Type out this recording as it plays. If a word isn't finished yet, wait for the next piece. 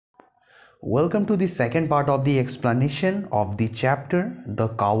Welcome to the second part of the explanation of the chapter The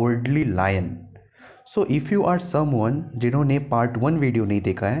Cowardly Lion. So if you are someone जिन्होंने part 1 video नहीं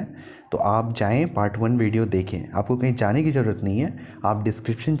देखा है तो आप जाएं पार्ट 1 वीडियो देखें। आपको कहीं जाने की ज़रूरत नहीं है, आप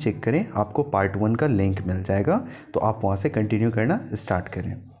डिस्क्रिप्शन चेक करें, आपको पार्ट 1 का लिंक मिल जाएगा, तो आप वहाँ से कंटिन्यू करना स्टार्ट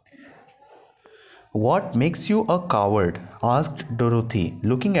करें। What makes you a coward? asked Dorothy,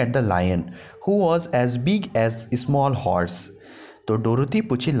 looking at the lion, who was as big as a small horse. तो डोरोथी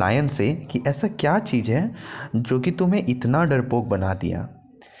पूछी लायन से कि ऐसा क्या चीज़ है जो कि तुम्हें इतना डरपोक बना दिया।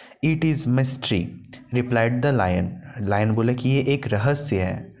 It is mystery, replied the lion. Lion बोला कि ये एक रहस्य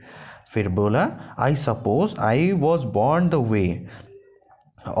है। फिर बोला I suppose I was born the way,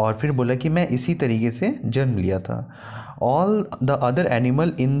 और फिर बोला कि मैं इसी तरीके से जन्म लिया था। All the other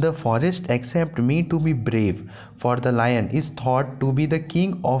animal in the forest accept me to be brave, for the lion is thought to be the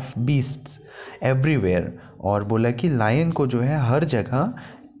king of beasts everywhere. और बोला कि लायन को जो है हर जगह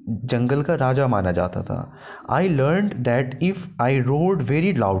जंगल का राजा माना जाता था। I learn that if I road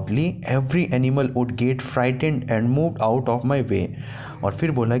very loudly every animal would get frightened and move out of my वे। और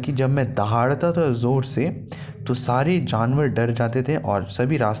फिर बोला कि जब मैं दहाड़ता था ज़ोर से तो सारे जानवर डर जाते थे और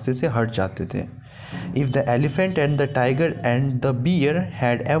सभी रास्ते से हट जाते थे। If the elephant and the tiger and the beer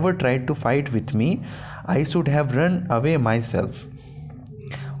had ever tried to fight with me I should have run away my self.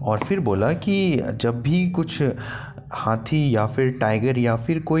 और फिर बोला कि जब भी कुछ हाथी या फिर टाइगर या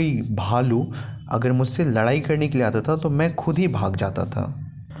फिर कोई भालू अगर मुझसे लड़ाई करने के लिए आता था तो मैं खुद ही भाग जाता था।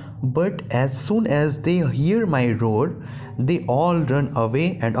 But as soon as they hear my roar they all run away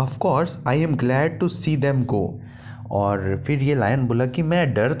end of course I am glad to see them go. और फिर ये लायन बोला कि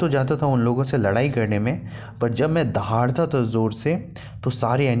मैं डर तो जाता था उन लोगों से लड़ाई करने में, पर जब मैं दहाड़ता था ज़ोर से तो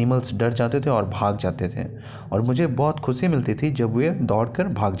सारे एनिमल्स डर जाते थे और भाग जाते थे, और मुझे बहुत खुशी मिलती थी जब वे दौड़कर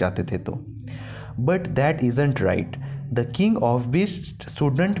भाग जाते थे। तो but that isn't right, the king of beast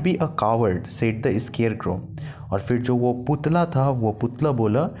shouldn't be a coward, said the scarecrow. और फिर जो वो पुतला था वो पुतला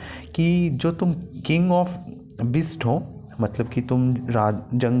बोला कि जो तुम किंग ऑफ बीस्ट हो, मतलब कि तुम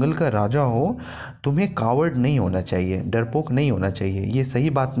जंगल का राजा हो, तुम्हें कावर्ड नहीं होना चाहिए, डरपोक नहीं होना चाहिए, ये सही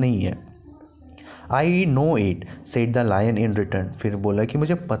बात नहीं है। I know it, said the lion in return. फिर बोला कि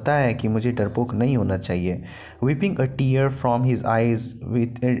मुझे पता है कि मुझे डरपोक नहीं होना चाहिए। Weeping a tier from his eyes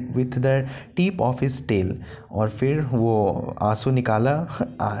with the tip of his tell. और फिर वो आंसू निकाला,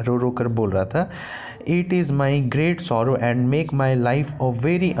 रो रो कर बोल रहा था, it is my great sorrow and make my life a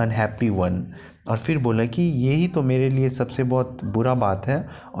very unhappy one. और फिर बोला कि यही तो मेरे लिए सबसे बहुत बुरा बात है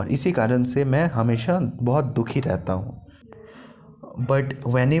और इसी कारण से मैं हमेशा बहुत दुखी रहता हूँ। But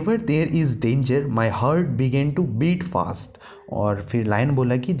when ever there is danger my heart begin to beat fast. और फिर लायन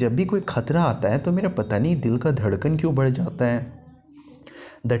बोला कि जब भी कोई खतरा आता है तो मेरा पता नहीं दिल का धड़कन क्यों बढ़ जाता है।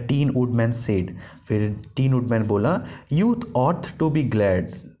 द टीन वुडमैन सेड, फिर टीन वुडमैन बोला youth ought to be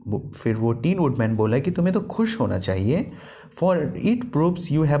glad. फिर वो टीन वुडमैन बोला कि तुम्हें तो खुश होना चाहिए, for it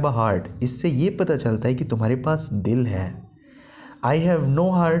proves you have a heart, इससे ये पता चलता है कि तुम्हारे पास दिल है। I have no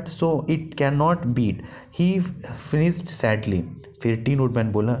heart so it can not beat, he finished sadly. फिर टीन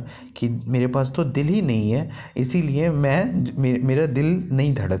वुडमैन बोला कि मेरे पास तो दिल ही नहीं है, इसीलिए मेरा दिल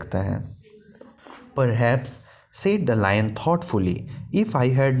नहीं धड़कता है। Perhaps, said the lion thoughtfully, if I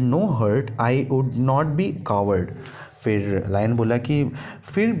had no hurt I would not be coward। फिर लायन बोला कि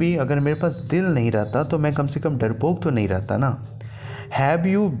फिर भी अगर मेरे पास दिल नहीं रहता तो मैं कम से कम डरपोक तो नहीं रहता ना। हैव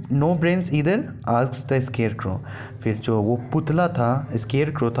यू नो ब्रेन्स इधर, आस्क्ड द स्केयरक्रो। फिर जो वो पुतला था,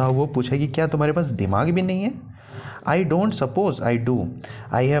 स्केयरक्रो था, वो पूछा कि क्या तुम्हारे पास दिमाग भी नहीं है। I don't suppose I do,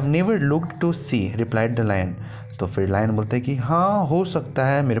 I have never looked to C, replied the lion. तो फिर लायन बोलता है कि हाँ हो सकता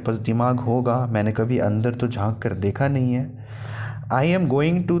है मेरे पास दिमाग होगा, मैंने कभी अंदर तो झांक कर देखा नहीं है। I am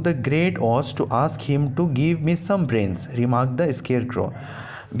going to the great ऑस to ask him to give me some brains, remark the scarecrow,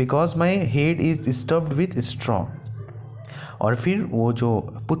 because my head is stuffed with straw. और फिर वो जो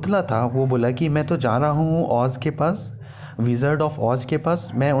पुतला था वो बोला कि मैं तो जा रहा हूँ ऑज के पास, विज़र्ड ऑफ ऑज के पास,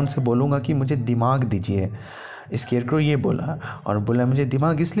 मैं उनसे बोलूँगा कि मुझे दिमाग दीजिए। स्केयरक्रो ये बोला, और बोला मुझे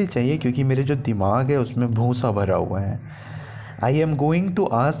दिमाग इसलिए चाहिए क्योंकि मेरे जो दिमाग है उसमें भूसा भरा हुआ है। I am going to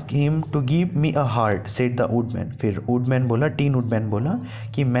ask him to give me a heart, said the woodman. फिर वुडमैन बोला, टीन वुडमैन बोला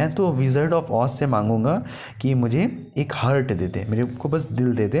कि मैं तो विज़र्ड ऑफ ऑज से मांगूंगा कि मुझे एक हार्ट दे दे, मेरे को बस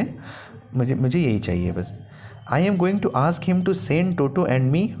दिल दे दे, मुझे यही चाहिए बस। I am going to ask him to send toto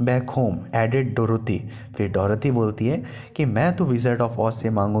and me back home, added Dorothy. फिर डोरोथी बोलती है कि मैं तो विज़र्ड ऑफ ऑज से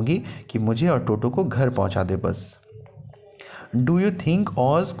मांगूंगी कि मुझे और टोटो को घर पहुंचा दे बस। Do you think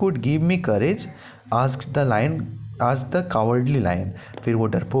ऑज could give me courage, asked the lion, आज द कावर्डली लायन। फिर वो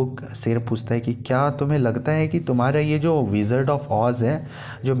डरपोक शेर पूछता है कि क्या तुम्हें लगता है कि तुम्हारा ये जो विज़र्ड ऑफ ऑज है,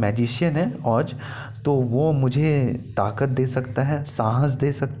 जो मैजिशियन है ऑज, तो वो मुझे ताकत दे सकता है, साहस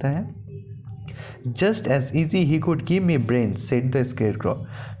दे सकता है। Just as easy he could give me brain said the स्केयरक्रॉ।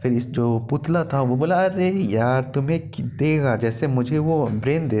 फिर इस जो पुतला था वो बोला, अरे यार तुम्हें देगा, जैसे मुझे वो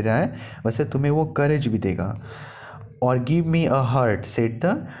ब्रेन दे रहा है वैसे तुम्हें वो करेज भी देगा। और give me a heart said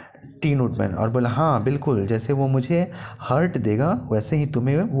the tin woodman, और बोला हाँ बिल्कुल, जैसे वो मुझे हार्ट देगा वैसे ही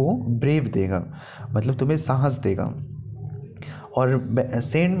तुम्हें वो ब्रेव देगा, मतलब तुम्हें साहस देगा। और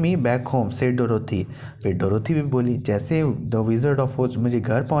send me back home said Dorothy. फिर डोरोथी भी बोली, जैसे द विज़र्ड ऑफ ओज मुझे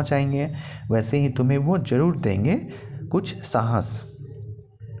घर पहुंचाएंगे वैसे ही तुम्हें वो ज़रूर देंगे कुछ साहस।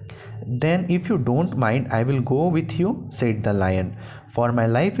 Then if you don't mind I will go with you said the lion, for my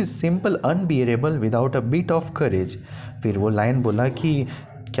life is simple unbearable without a bit of courage. फिर वो लायन बोला कि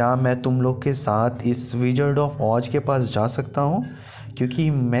क्या मैं तुम लोग के साथ इस विजर्ड ऑफ ऑज के पास जा सकता हूँ, क्योंकि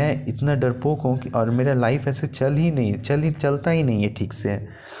मैं इतना डरपोक हूँ और मेरा लाइफ ऐसे चलता ही नहीं है ठीक से।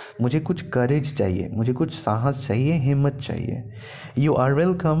 मुझे कुछ करेज चाहिए, मुझे कुछ साहस चाहिए, हिम्मत चाहिए। You are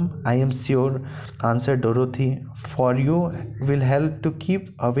welcome I am sure answer Dorothy, for you will help to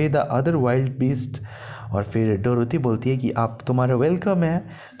keep away the other wild beast. और फिर डोरोथी बोलती है कि आप, तुम्हारा वेलकम है,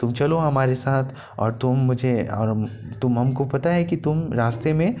 तुम चलो हमारे साथ, और तुम हमको पता है कि तुम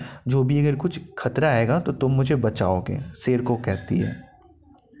रास्ते में जो भी अगर कुछ खतरा आएगा तो तुम मुझे बचाओगे, शेर को कहती है।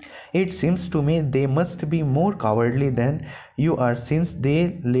 It seems to me they must be more cowardly then you are since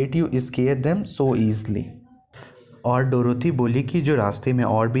they let you square them so easily. और डोरोथी बोली कि जो रास्ते में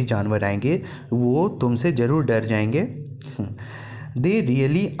और भी जानवर आएंगे वो तुमसे ज़रूर डर जाएंगे। They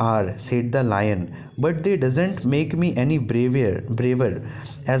really are, said the lion, but they doesn't make me any braver.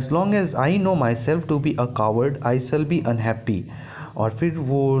 As long as I know myself to be a coward, I shall be unhappy. और फिर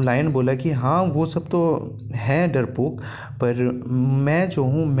वो लायन बोला कि हाँ वो सब तो है डरपोक, पर मैं जो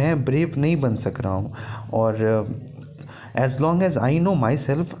हूँ मैं ब्रेव नहीं बन सक रहा हूँ, और as long as I know my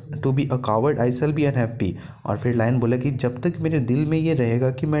self to be a coward I shall be unhappy. और फिर लायन बोला कि जब तक मेरे दिल में ये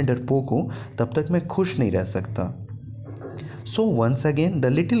रहेगा कि मैं डरपोक हूँ तब तक मैं खुश नहीं रह सकता। So once again the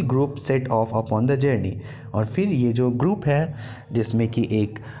little group set of upon the journey. और फिर ये जो ग्रुप है जिसमें कि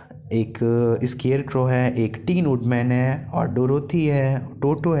एक स्केयर क्रो है, एक टीन वुडमैन है, और डोरोथी है,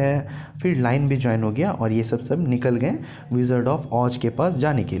 टोटो है, फिर लायन भी ज्वाइन हो गया, और ये सब निकल गए विज़र्ड ऑफ ऑज के पास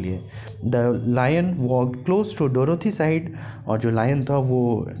जाने के लिए। The lion walk close to Dorothy side, और जो लायन था वो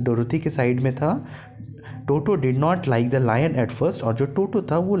डोरोथी के साइड में था। टोटो did not like the lion at first, और जो टोटो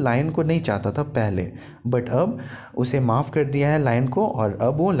था वो लायन को नहीं चाहता था पहले, बट अब उसे माफ़ कर दिया है लायन को, और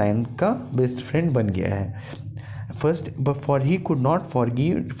अब वो लायन का बेस्ट फ्रेंड बन गया है। First for he could not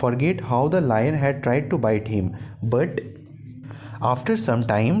forget how the lion had tried to bite him, but after some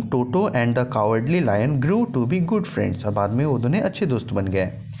time toto and the cowardly lion Guru to be good friends, और बाद में वो दोनों अच्छे दोस्त बन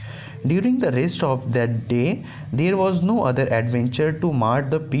गए। During the rest of that day, there was no other adventure to mar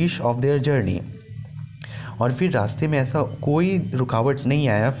the peace of their journey. और फिर रास्ते में ऐसा कोई रुकावट नहीं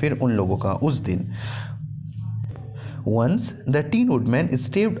आया फिर उन लोगों का उस दिन। Once the Tin Woodman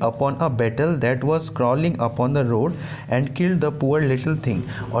stepped upon a beetle that was crawling upon the road and killed the poor little thing.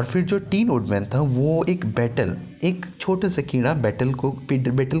 और फिर जो टीन वुडमैन था वो एक बेटल, एक छोटा सा कीड़ा,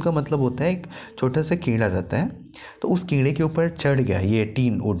 बेटल का मतलब होता है एक छोटा सा कीड़ा रहता है, तो उस कीड़े के ऊपर चढ़ गया ये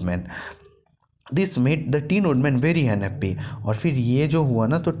tin woodman. This made the tin woodman very unhappy. और फिर ये जो हुआ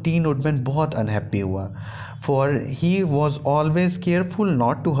ना तो टीन वुडमैन बहुत अनहैप्पी हुआ। For he was always careful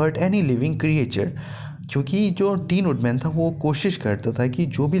not to hurt any living creature, क्योंकि जो टीन वुडमैन था वो कोशिश करता था कि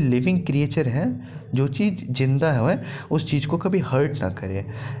जो भी लिविंग क्रिएचर है, जो चीज़ जिंदा है, उस चीज़ को कभी हर्ट ना करे।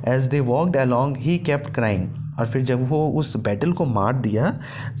 As they walked along he kept crying. और फिर जब वो उस बैटल को मार दिया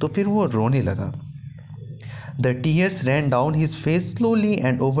तो फिर वो रोने लगा। The tears rain down his face slowly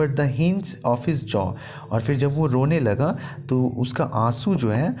and over the hinge of his jaw. और फिर जब वो रोने लगा तो उसका आंसू जो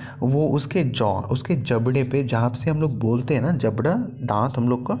है वो उसके उसके जबड़े पे, जहाँ से हम लोग बोलते हैं ना जबड़ा, दांत हम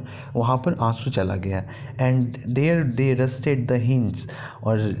लोग का, वहाँ पर आंसू चला गया। And there they rusted the hinge.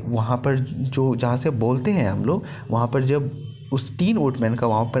 और वहाँ पर जो जहाँ से बोलते हैं हम लोग, वहाँ पर जब उस टीन वुडमैन का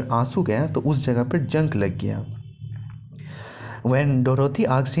वहाँ पर आंसू गया तो उस जगह पर जंग लग गया। When Dorothy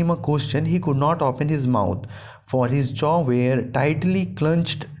asked him a question, he could not open his mouth, for his jaw were tightly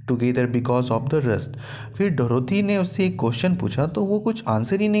clenched together because of the rust. फिर डोरोथी ने उससे एक क्वेश्चन पूछा तो वो कुछ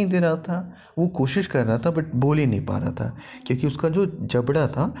आंसर ही नहीं दे रहा था। वो कोशिश कर रहा था बट बोल ही नहीं पा रहा था, क्योंकि उसका जो जबड़ा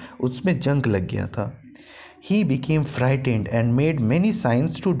था उसमें जंग लग गया था। He became frightened and made many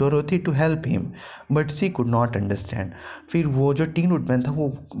signs to Dorothy to help him, but she could not understand. फिर वो जो टीन वुडमैन था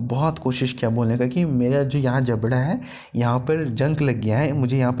वो बहुत कोशिश किया बोलने का कि मेरा जो यहाँ जबड़ा है यहाँ पर जंग लग गया है,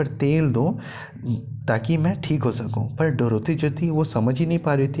 मुझे यहाँ पर तेल दो ताकि मैं ठीक हो सकूँ। पर डोरोथी जो थी वो समझ ही नहीं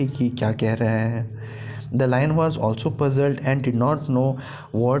पा रही थी कि क्या कह रहा है। The lion was also puzzled and did not know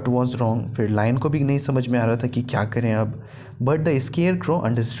what was wrong. फिर लायन को भी नहीं समझ में आ रहा था कि क्या करें अब। But the square crow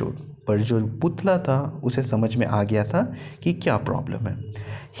understood. पर जो पुतला था उसे समझ में आ गया था कि क्या प्रॉब्लम है।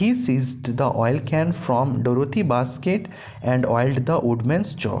 ही seized the oil can from Dorothy basket and oiled the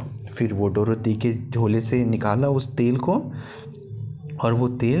वुडमैन्स jaw. फिर वो डोरोथी के झोले से निकाला उस तेल को और वो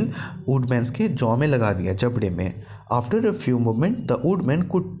तेल वुडमैन्स के जॉ में लगा दिया, जबड़े में। After a few moment the woodman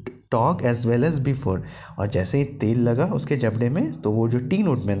could talk as well as before. और जैसे ही तेल लगा उसके जबड़े में तो वो जो टीन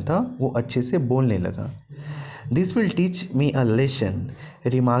वुडमैन था वो अच्छे से बोलने लगा। This will teach me a lesson,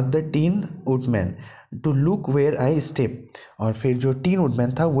 remark the tin woodman, to look where I step. और फिर जो टीन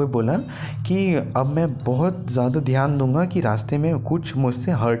वुडमैन था वो बोला कि अब मैं बहुत ज़्यादा ध्यान दूंगा कि रास्ते में कुछ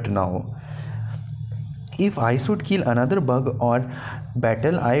मुझसे हर्ट ना हो। If I should kill another bug और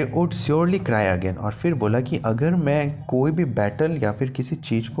battle I would surely cry again. और फिर बोला कि अगर मैं कोई भी बैटल या फिर किसी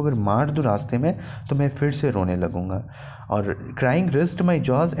चीज़ को अगर मार दूँ रास्ते में तो मैं फिर से रोने लगूंगा। और crying rest my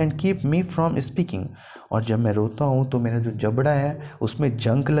jaws and keep me from speaking. और जब मैं रोता हूँ तो मेरा जो जबड़ा है उसमें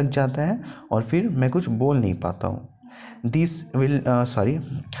जंक लग जाता है और फिर मैं कुछ बोल नहीं पाता हूँ। This will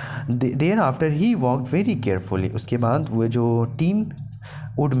there after he walked very carefully. उसके बाद वो जो टीन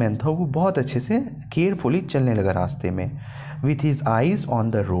वुडमैन था वो बहुत अच्छे से केयरफुली चलने लगा रास्ते में। With his eyes on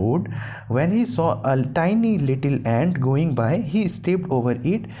the road when he saw a tiny little ant going by he stepped over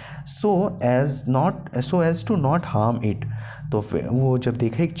it so as to not harm it. तो वो जब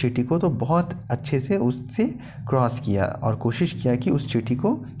देखा एक चींटी को तो बहुत अच्छे से उससे क्रॉस किया और कोशिश किया कि उस चींटी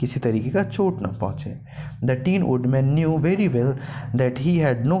को किसी तरीके का चोट ना पहुँचे। The tin woodman new very well that he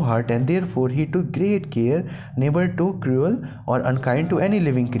had no heart and therefore he took great care never to cruel और unkind to any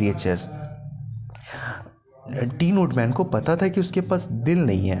living creatures. Tin woodman को पता था कि उसके पास दिल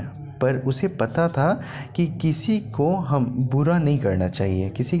नहीं है, पर उसे पता था कि किसी को हम बुरा नहीं करना चाहिए,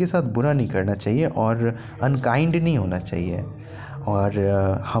 किसी के साथ बुरा नहीं करना चाहिए और अनकाइंड नहीं होना चाहिए। और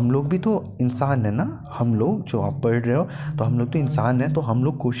हम लोग भी तो इंसान है ना, हम लोग जो आप पढ़ रहे हो तो हम लोग तो इंसान हैं, तो हम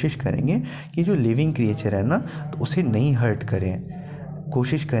लोग कोशिश करेंगे कि जो लिविंग क्रिएचर है ना तो उसे नहीं हर्ट करें।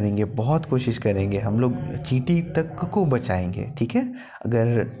 कोशिश करेंगे, बहुत कोशिश करेंगे, हम लोग चींटी तक को बचाएंगे। ठीक है,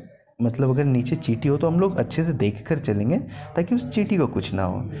 अगर नीचे चींटी हो तो हम लोग अच्छे से देख कर चलेंगे ताकि उस चींटी को कुछ ना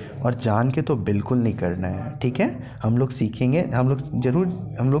हो, और जान के तो बिल्कुल नहीं करना है। ठीक है, हम लोग सीखेंगे,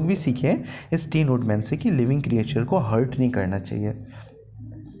 हम लोग भी सीखें इस टीन वुडमैन से कि लिविंग क्रिएचर को हर्ट नहीं करना चाहिए।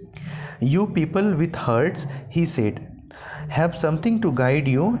 You people with hertz, he said, have something to guide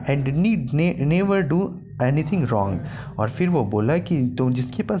you and need never do anything wrong. और फिर वो बोला कि तो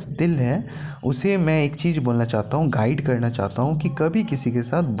जिसके पास दिल है उसे मैं एक चीज़ बोलना चाहता हूँ, गाइड करना चाहता हूँ कि कभी किसी के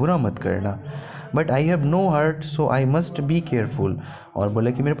साथ बुरा मत करना। But I have no heart so I must be careful. और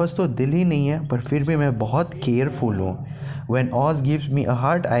बोला कि मेरे पास तो दिल ही नहीं है पर फिर भी मैं बहुत केयरफुल हूँ। When Oz gives me a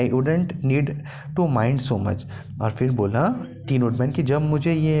heart I wouldn't need to mind so much। और फिर बोला टीन वुडमैन कि जब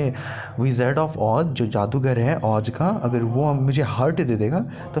मुझे ये विज़र्ड ऑफ ऑज जो जादूगर है ऑज का, अगर वो मुझे हार्ट दे देगा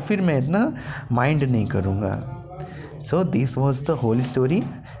तो फिर मैं इतना माइंड नहीं करूँगा। So this was the whole story.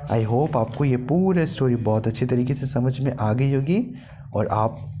 I hope आपको ये पूरी स्टोरी बहुत अच्छे तरीके से समझ में आ गई होगी और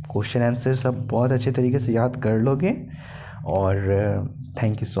आप क्वेश्चन आंसर सब बहुत अच्छे तरीके से याद कर लोगे। और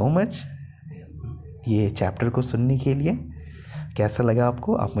थैंक यू सो मच ये चैप्टर को सुनने के लिए। कैसा लगा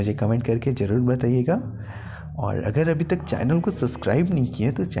आपको, आप मुझे कमेंट करके ज़रूर बताइएगा। और अगर अभी तक चैनल को सब्सक्राइब नहीं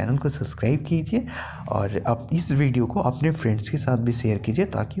किए तो चैनल को सब्सक्राइब कीजिए और आप इस वीडियो को अपने फ्रेंड्स के साथ भी शेयर कीजिए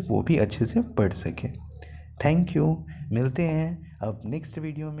ताकि वो भी अच्छे से पढ़ सकें। थैंक यू, मिलते हैं अब नेक्स्ट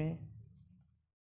वीडियो में।